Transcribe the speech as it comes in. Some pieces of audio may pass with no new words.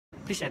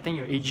please attend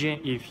your AGM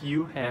if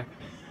you have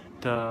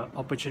the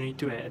opportunity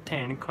to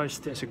attend, because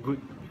that's a good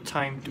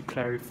time to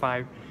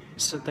clarify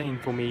certain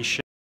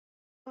information.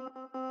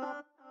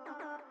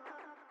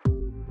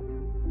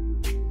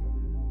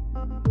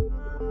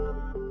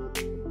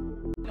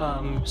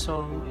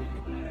 So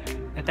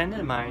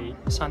attended my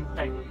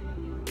Suntec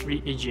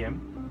REIT AGM.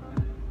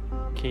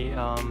 Okay,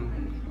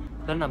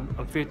 learned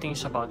a few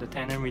things about the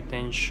tenant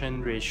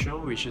retention ratio,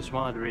 which is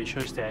one of the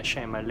ratios that I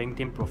shared in my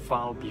LinkedIn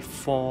profile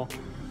before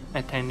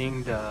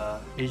attending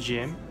the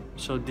AGM.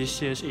 So this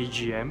year's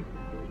AGM,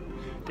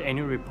 the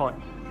annual report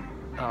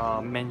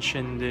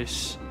mentioned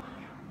this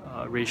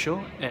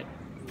ratio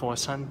for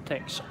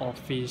Suntec's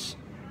office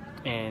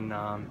and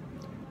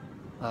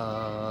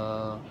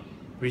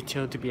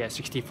retail to be at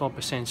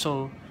 64%.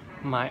 So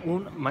my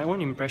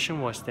own impression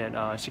was that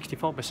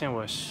 64%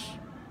 was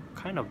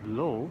kind of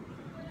low,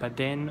 but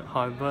then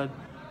however,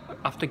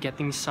 after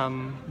getting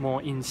some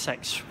more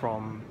insights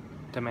from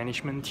the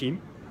management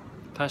team,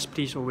 thus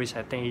please always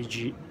attend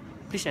your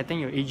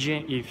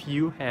AGM if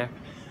you have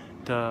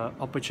the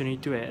opportunity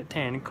to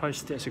attend,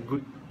 because that's a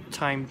good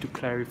time to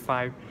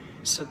clarify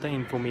certain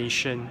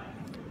information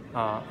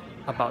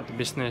about the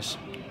business.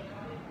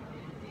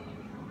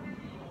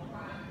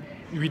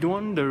 We don't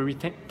want the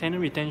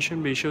tenant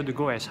retention ratio to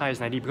go as high as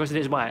 90, because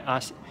that's what I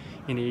asked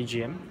in the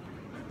AGM.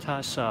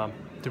 Thus,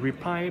 the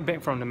reply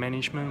back from the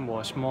management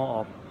was more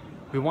of,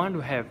 we want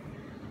to have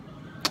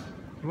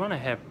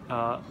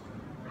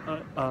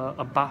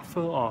a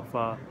buffer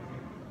of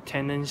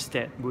tenants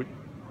that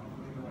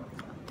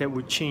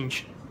would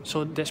change.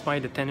 So that's why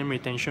the tenant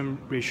retention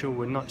ratio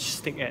would not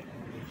stick at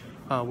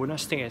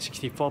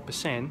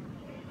 64%.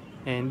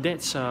 And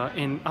that's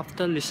and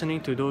after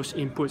listening to those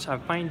inputs, I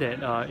find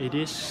that it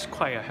is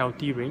quite a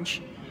healthy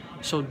range,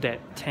 so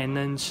that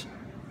tenants,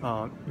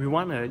 we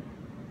want a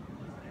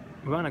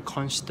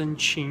constant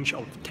change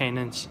of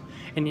tenants.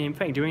 And in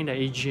fact, during the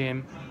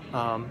AGM,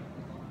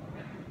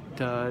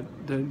 the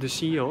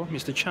CEO,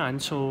 Mr. Chan,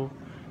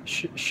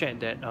 shared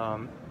that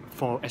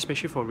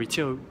especially for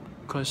retail,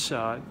 because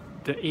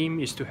the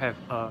aim is to have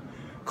a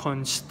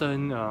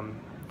constant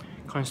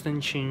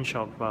change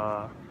of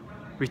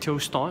retail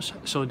stores,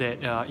 so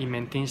that it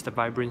maintains the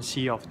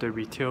vibrancy of the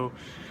retail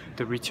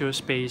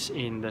space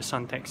in the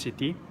Suntec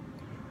city.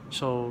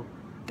 So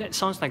that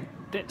sounds like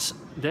that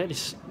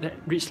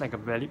reads like a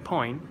valid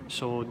point.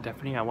 So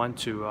definitely I want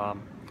to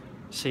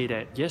say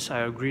that yes, I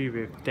agree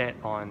with that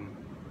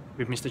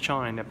with Mr.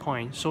 Chong on that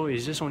point. So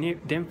it's just only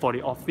then for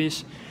the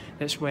office,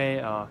 that's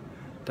where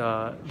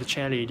the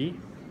chair lady,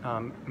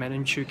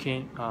 Madam Chu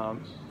came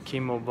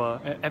over.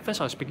 At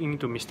first I was speaking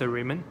to Mr.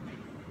 Raymond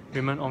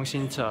Ong,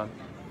 since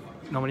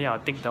normally I'll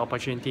take the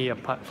opportunity,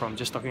 apart from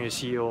just talking to the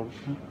CEO,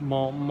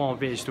 more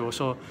of it is to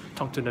also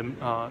talk to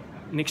the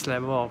next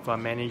level of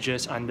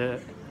managers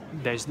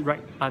that's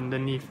right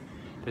underneath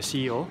the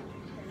CEO.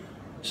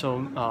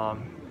 So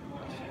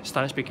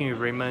started speaking with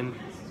Raymond,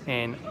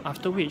 and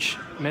after which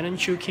Madam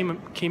Chu came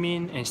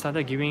in and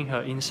started giving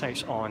her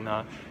insights on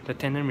the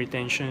tenant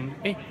retention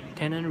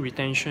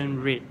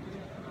rate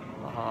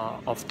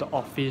of the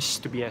office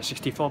to be at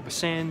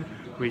 64%,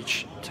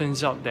 which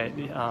turns out that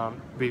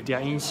with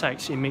their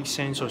insights it makes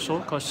sense also,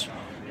 because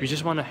we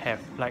just want to have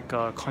like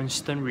a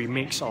constant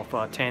remix of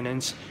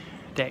tenants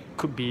that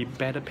could be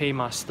better pay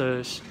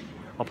masters,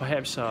 or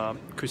perhaps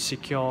could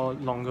secure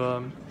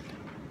longer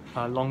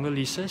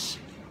leases.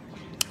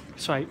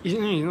 So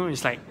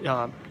it's like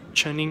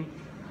churning.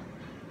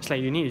 It's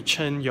like you need to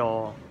churn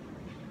your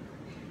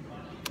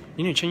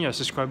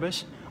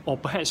subscribers, or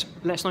perhaps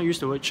let's not use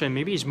the word churn.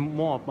 Maybe it's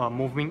more of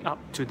moving up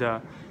to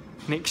the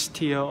next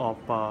tier of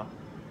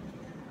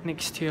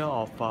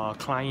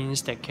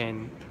clients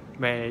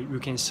where you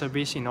can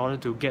service in order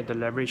to get the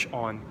leverage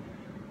on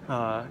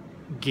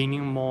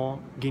gaining more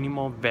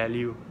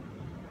value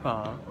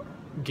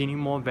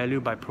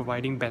by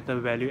providing better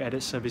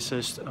value-added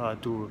services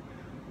to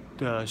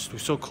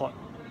so-called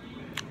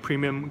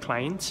premium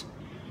clients.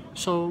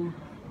 So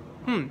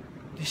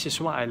this is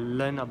what I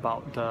learned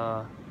about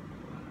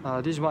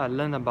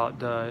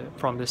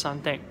from the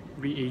Suntec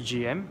REIT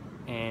AGM.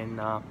 And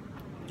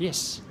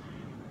yes,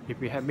 if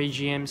we have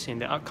AGMs in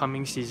the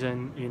upcoming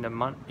season in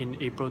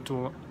April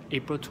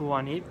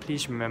 2018,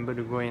 please remember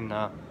to go and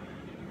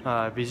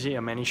visit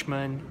your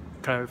management,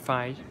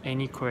 clarify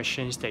any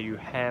questions that you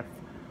have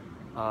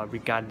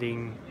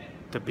regarding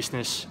the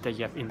business that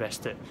you have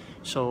invested.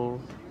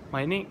 So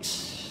my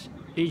next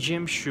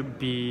AGM should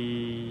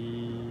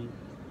be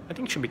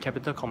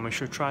Capital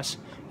Commercial Trust.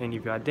 And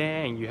if you are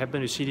there and you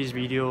happen to see this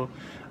video,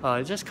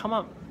 just come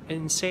up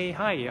and say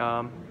hi.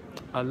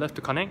 I'd love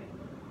to connect.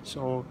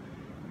 So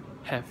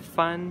have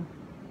fun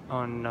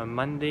on a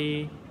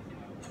Monday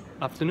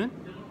afternoon.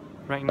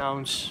 Right now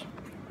it's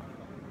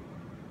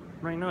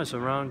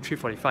around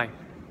 3:45.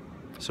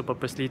 So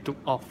purposely took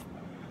off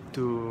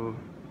to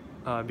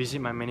visit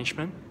my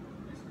management.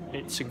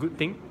 It's a good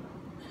thing,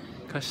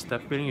 because the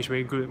feeling is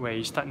very good where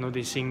you start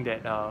noticing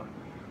that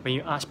when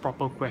you ask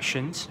proper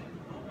questions,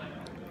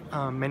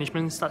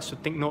 management starts to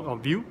take note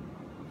of you,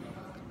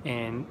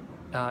 and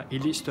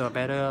it leads to a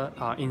better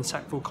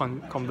insightful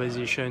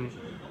conversation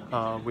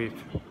with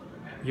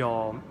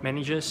your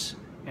managers,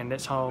 and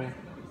that's how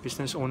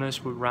business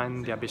owners would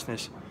run their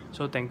business.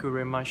 So thank you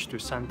very much to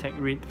Suntec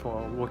REIT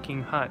for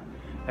working hard.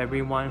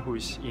 Everyone who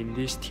is in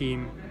this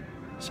team,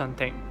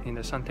 in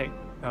the Suntec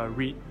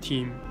REIT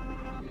team,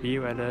 be it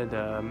whether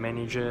the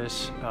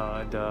managers,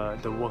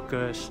 the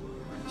workers.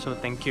 So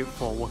thank you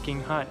for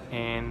working hard,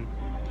 and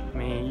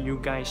may you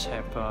guys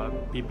have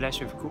be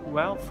blessed with good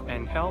wealth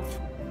and health.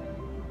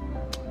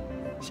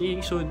 See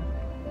you soon.